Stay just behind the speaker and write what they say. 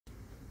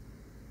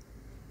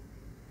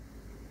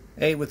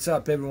Hey, what's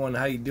up, everyone?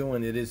 How you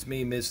doing? It is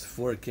me, Mr.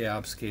 4K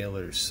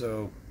Upscaler.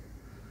 So,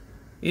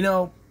 you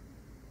know,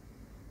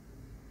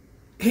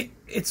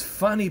 it's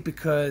funny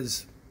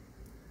because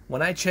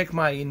when I check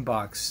my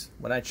inbox,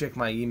 when I check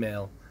my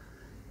email,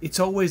 it's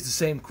always the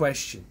same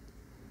question.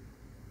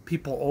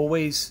 People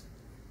always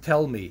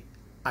tell me,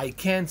 I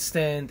can't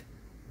stand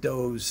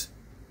those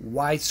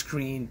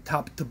widescreen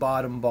top to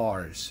bottom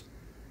bars.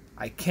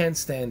 I can't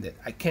stand it.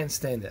 I can't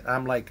stand it.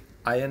 I'm like,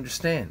 I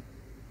understand.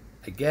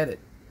 I get it.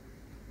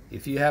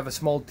 If you have a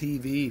small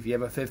TV, if you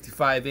have a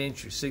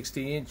 55-inch or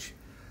 60-inch,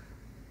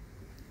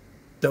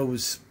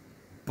 those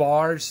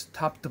bars,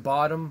 top to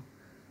bottom,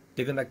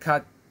 they're going to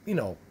cut,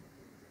 a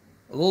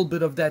little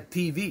bit of that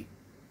TV.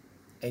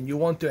 And you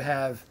want to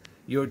have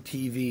your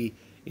TV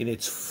in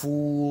its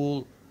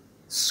full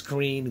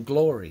screen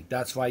glory.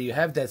 That's why you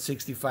have that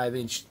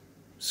 65-inch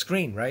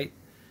screen, right?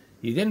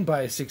 You didn't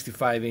buy a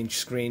 65-inch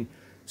screen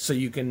so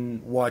you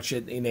can watch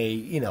it in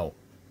a,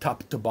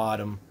 top to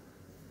bottom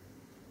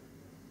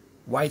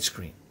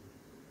widescreen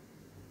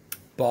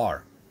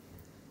bar.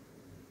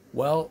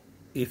 Well,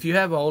 if you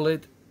have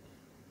OLED,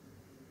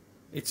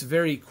 it's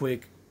very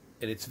quick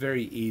and it's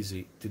very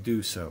easy to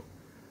do so.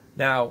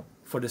 Now,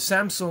 for the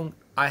Samsung,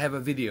 I have a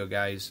video,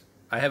 guys.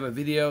 I have a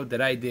video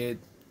that I did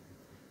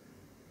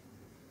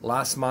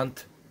last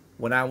month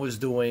when I was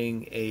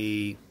doing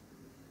a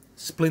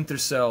Splinter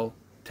Cell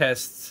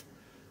tests,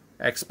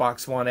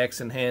 Xbox One X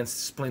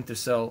enhanced Splinter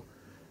Cell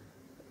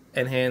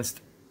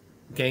enhanced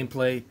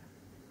gameplay.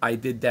 I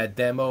did that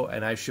demo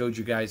and I showed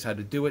you guys how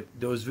to do it.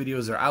 Those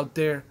videos are out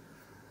there.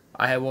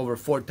 I have over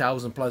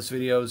 4,000 plus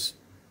videos.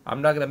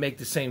 I'm not going to make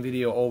the same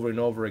video over and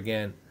over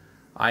again.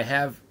 I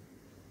have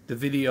the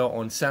video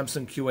on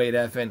Samsung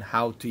Q8FN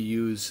how to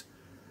use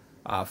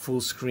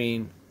full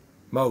screen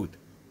mode.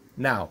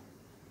 Now,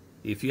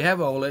 if you have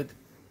OLED,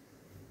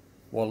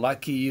 well,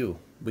 lucky you.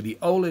 With the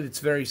OLED,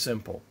 it's very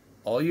simple.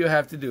 All you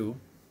have to do,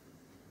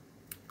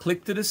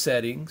 click to the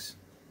settings,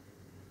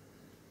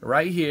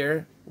 right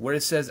here, where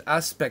it says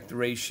aspect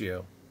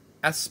ratio,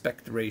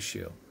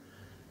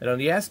 and on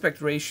the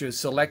aspect ratio,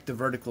 select the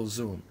vertical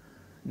zoom.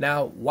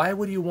 Now, why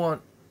would you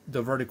want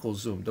the vertical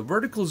zoom? The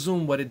vertical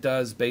zoom, what it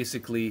does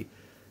basically,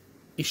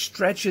 it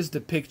stretches the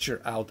picture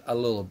out a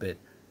little bit.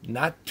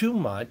 Not too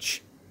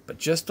much, but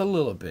just a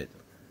little bit.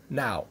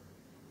 Now,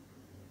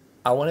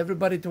 I want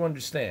everybody to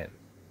understand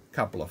a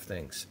couple of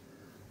things.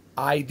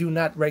 I do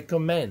not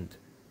recommend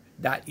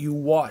that you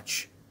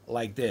watch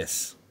like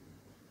this.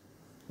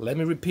 Let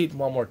me repeat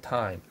one more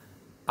time.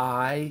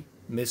 I,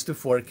 Mr.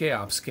 4K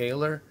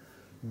Upscaler,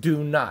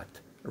 do not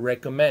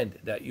recommend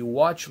that you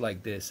watch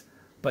like this.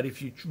 But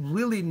if you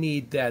really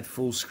need that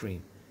full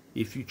screen,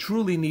 then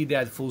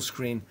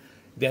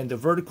the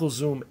vertical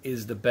zoom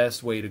is the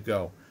best way to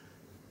go.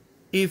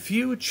 If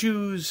you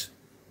choose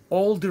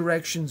all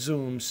direction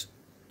zooms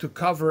to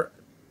cover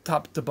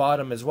top to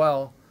bottom as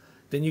well,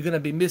 then you're going to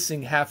be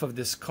missing half of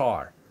this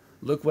car.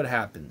 Look what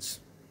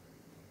happens.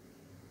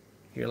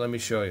 Here, let me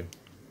show you.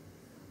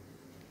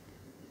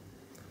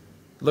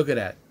 Look at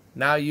that.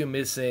 Now you're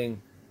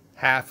missing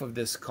half of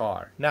this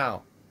car.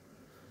 Now,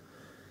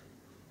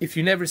 if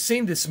you've never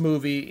seen this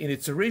movie in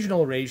its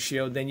original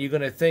ratio, then you're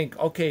going to think,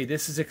 okay,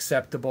 this is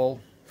acceptable,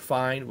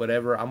 fine,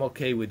 whatever, I'm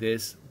okay with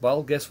this.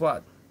 Well, guess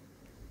what?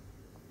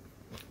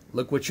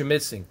 Look what you're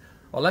missing.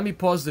 Well, let me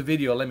pause the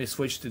video. Let me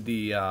switch to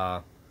the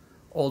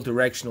all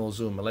directional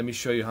zoom and let me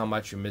show you how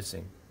much you're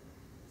missing.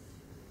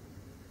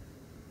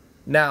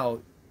 Now,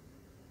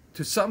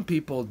 to some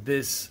people,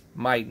 this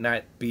might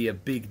not be a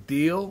big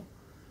deal.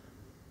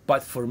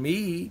 But for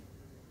me,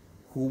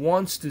 who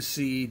wants to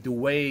see the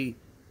way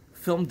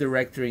film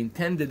director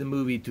intended the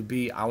movie to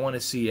be, I want to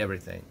see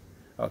everything.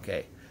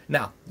 Okay.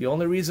 Now, the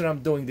only reason I'm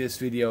doing this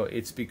video,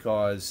 it's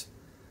because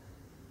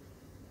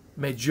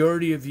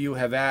majority of you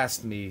have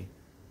asked me,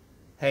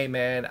 hey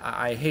man,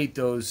 I hate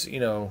those,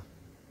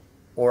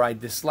 or I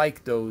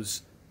dislike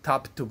those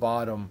top to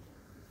bottom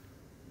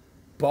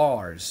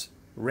bars,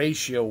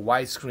 ratio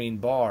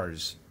widescreen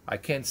bars. I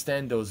can't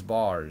stand those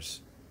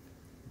bars.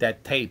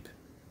 That tape.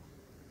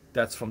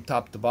 That's from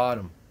top to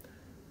bottom.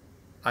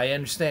 I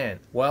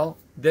understand. Well,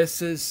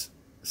 this is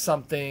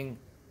something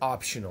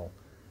optional.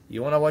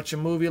 You want to watch a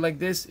movie like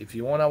this? If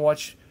you want to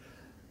watch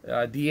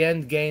the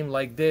end game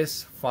like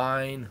this,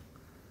 fine.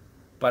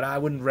 But I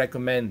wouldn't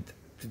recommend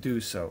to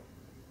do so.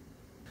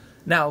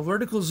 Now,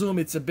 vertical zoom,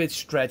 it's a bit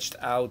stretched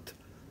out,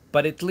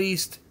 but at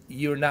least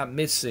you're not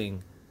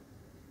missing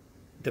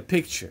the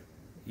picture.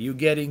 You're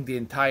getting the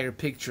entire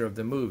picture of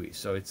the movie.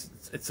 So it's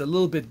a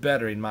little bit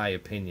better, in my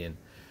opinion,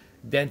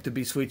 than to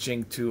be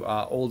switching to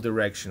all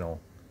directional.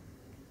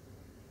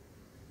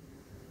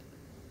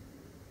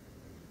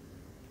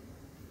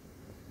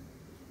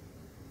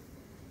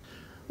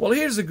 Well,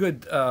 here's a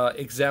good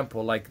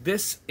example. Like,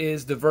 this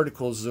is the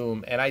vertical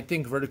zoom, and I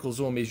think vertical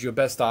zoom is your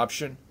best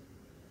option.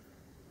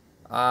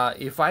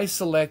 If I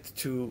select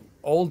to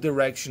all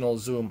directional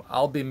zoom,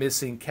 I'll be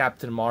missing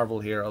Captain Marvel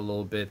here a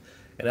little bit,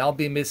 and I'll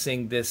be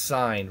missing this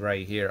sign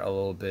right here a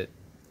little bit.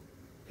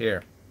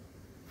 Here.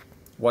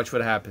 Watch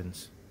what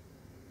happens.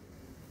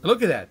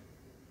 Look at that.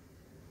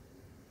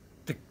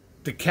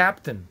 The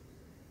captain,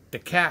 the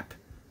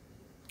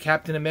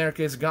Captain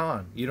America is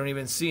gone. You don't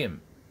even see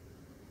him.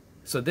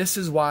 So this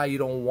is why you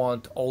don't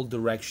want all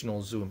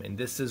directional zoom, and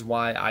this is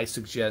why I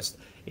suggest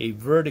a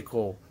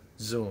vertical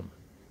zoom.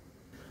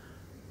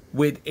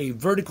 With a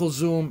vertical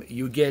zoom,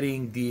 you're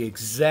getting the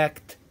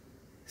exact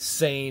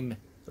same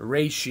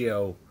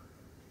ratio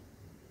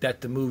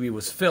that the movie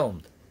was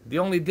filmed. The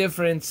only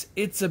difference,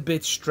 it's a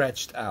bit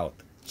stretched out.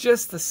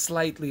 Just a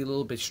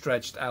little bit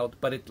stretched out,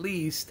 but at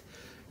least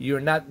you're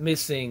not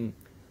missing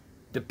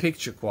the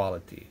picture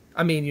quality.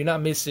 I mean, you're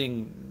not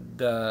missing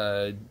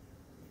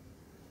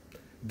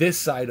this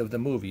side of the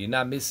movie. You're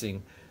not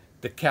missing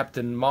the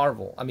Captain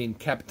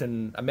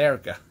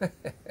America.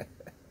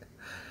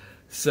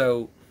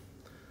 So,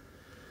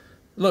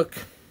 look,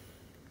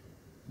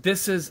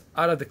 this is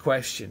out of the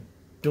question.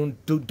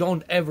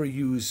 Don't ever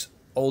use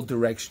all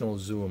directional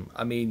zoom.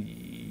 I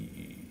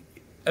mean,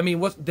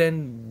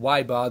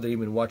 why bother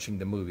even watching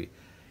the movie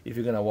if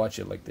you're gonna watch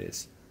it like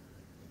this?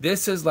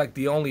 This is like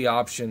the only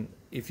option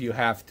if you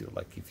have to.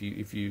 Like if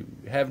you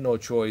have no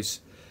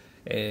choice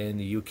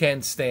and you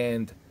can't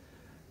stand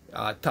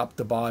top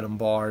to bottom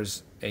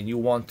bars and you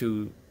want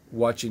to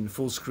watch in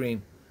full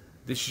screen,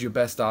 this is your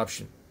best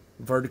option.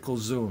 Vertical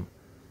zoom,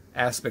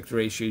 aspect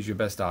ratio is your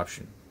best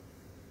option.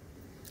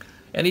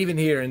 And even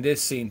here in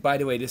this scene, by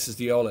the way, this is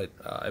the OLED,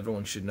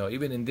 everyone should know.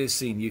 Even in this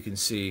scene, you can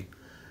see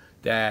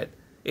that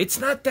it's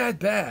not that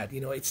bad. You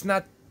know, it's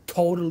not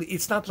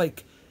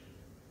like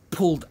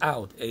pulled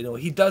out. You know,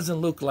 he doesn't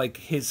look like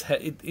his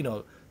head. You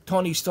know,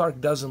 Tony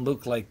Stark doesn't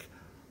look like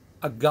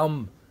a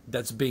gum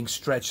that's being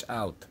stretched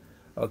out.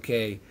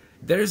 Okay,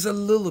 there's a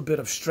little bit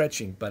of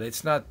stretching, but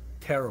it's not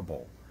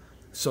terrible.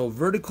 So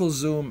vertical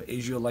zoom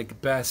is your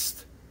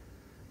best.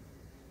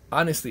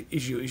 Honestly,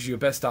 is your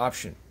best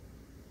option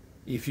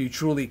if you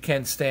truly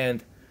can't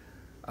stand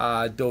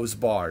those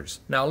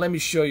bars. Now let me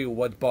show you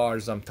what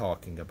bars I'm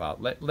talking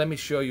about. Let me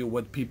show you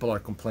what people are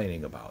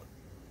complaining about.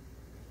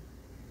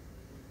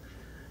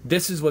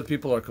 This is what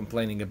people are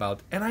complaining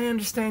about, and I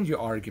understand your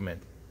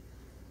argument.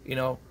 You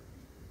know,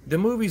 the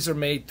movies are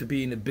made to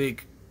be in a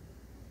big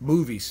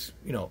movies,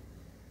 you know,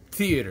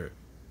 theater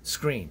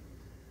screen.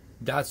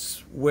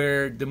 That's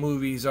where the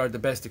movies are the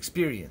best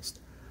experienced.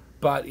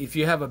 But if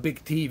you have a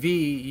big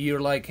TV,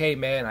 you're like, hey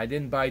man, I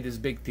didn't buy this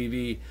big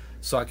TV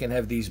so I can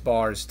have these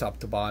bars top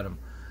to bottom.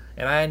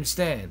 And I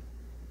understand.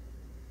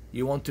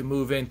 You want to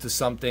move into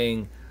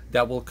something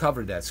that will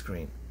cover that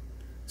screen.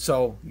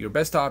 So your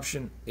best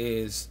option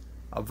is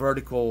a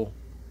vertical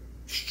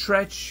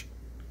stretch,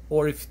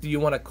 or if you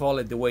want to call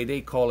it the way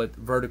they call it,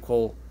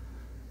 vertical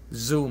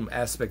zoom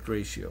aspect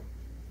ratio,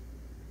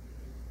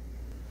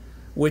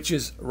 which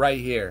is right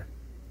here.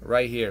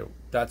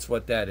 That's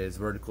what that is,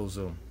 vertical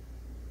zoom.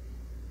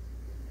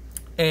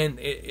 And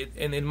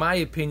in my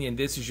opinion,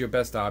 this is your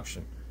best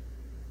option.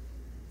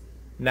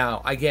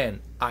 Now,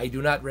 again, I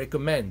do not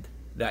recommend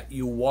that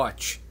you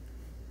watch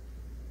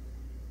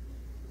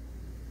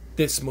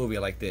this movie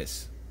like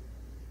this.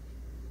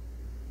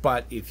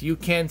 But if you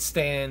can't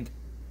stand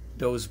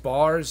those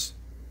bars,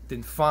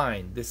 then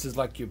fine. This is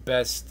like your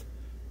best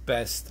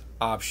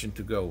option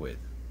to go with.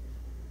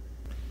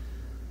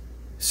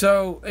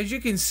 So, as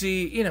you can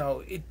see, you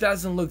know, it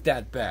doesn't look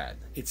that bad.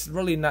 It's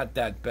really not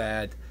that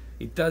bad.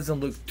 It doesn't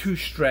look too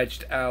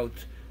stretched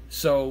out.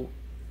 So,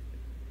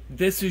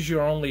 this is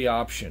your only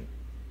option.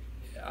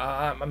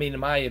 I mean, in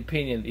my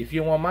opinion, if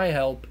you want my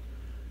help,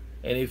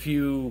 and if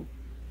you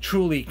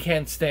truly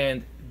can't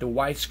stand the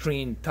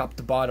widescreen top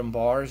to bottom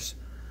bars,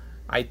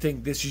 I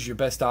think this is your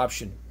best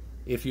option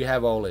if you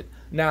have OLED.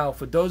 Now,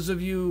 for those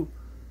of you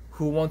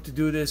who want to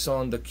do this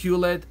on the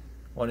QLED,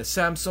 on a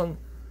Samsung,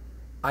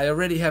 I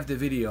already have the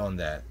video on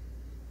that.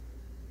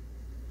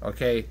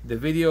 Okay, the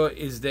video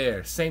is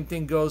there. Same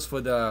thing goes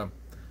for the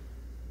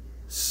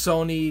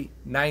Sony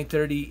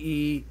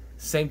 930E.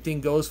 Same thing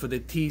goes for the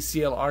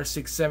TCL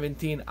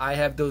R617. I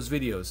have those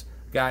videos.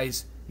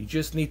 Guys, you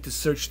just need to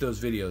search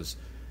those videos.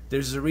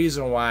 There's a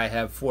reason why I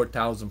have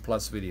 4,000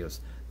 plus videos.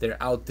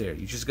 They're out there.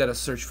 You just gotta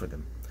search for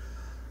them.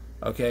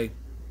 Okay?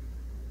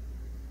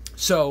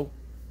 So,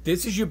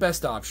 this is your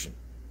best option.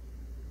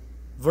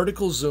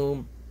 Vertical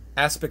zoom,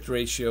 aspect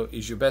ratio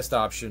is your best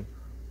option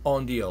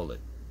on the OLED.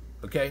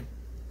 Okay?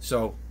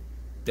 So,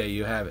 there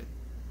you have it.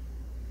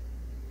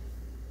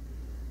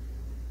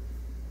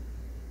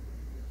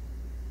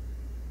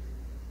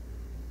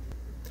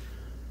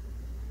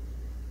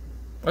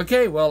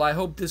 Okay, well, I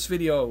hope this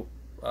video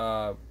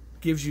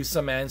gives you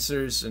some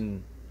answers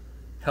and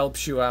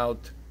helps you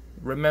out.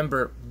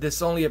 Remember,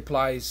 this only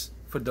applies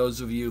for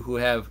those of you who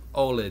have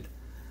OLED.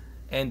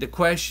 And the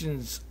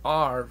questions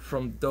are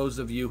from those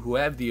of you who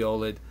have the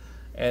OLED,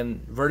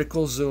 and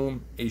vertical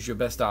zoom is your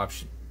best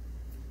option,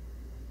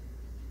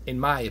 in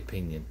my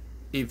opinion.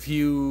 If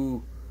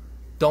you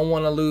don't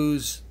want to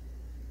lose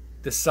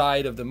the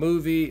side of the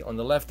movie on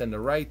the left and the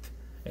right,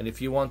 and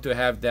if you want to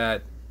have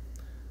that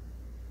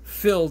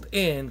filled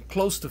in,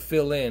 close to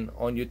fill in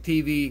on your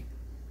TV,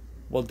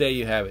 well, there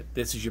you have it.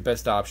 This is your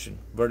best option,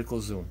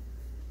 vertical zoom.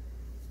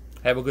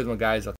 Have a good one, guys.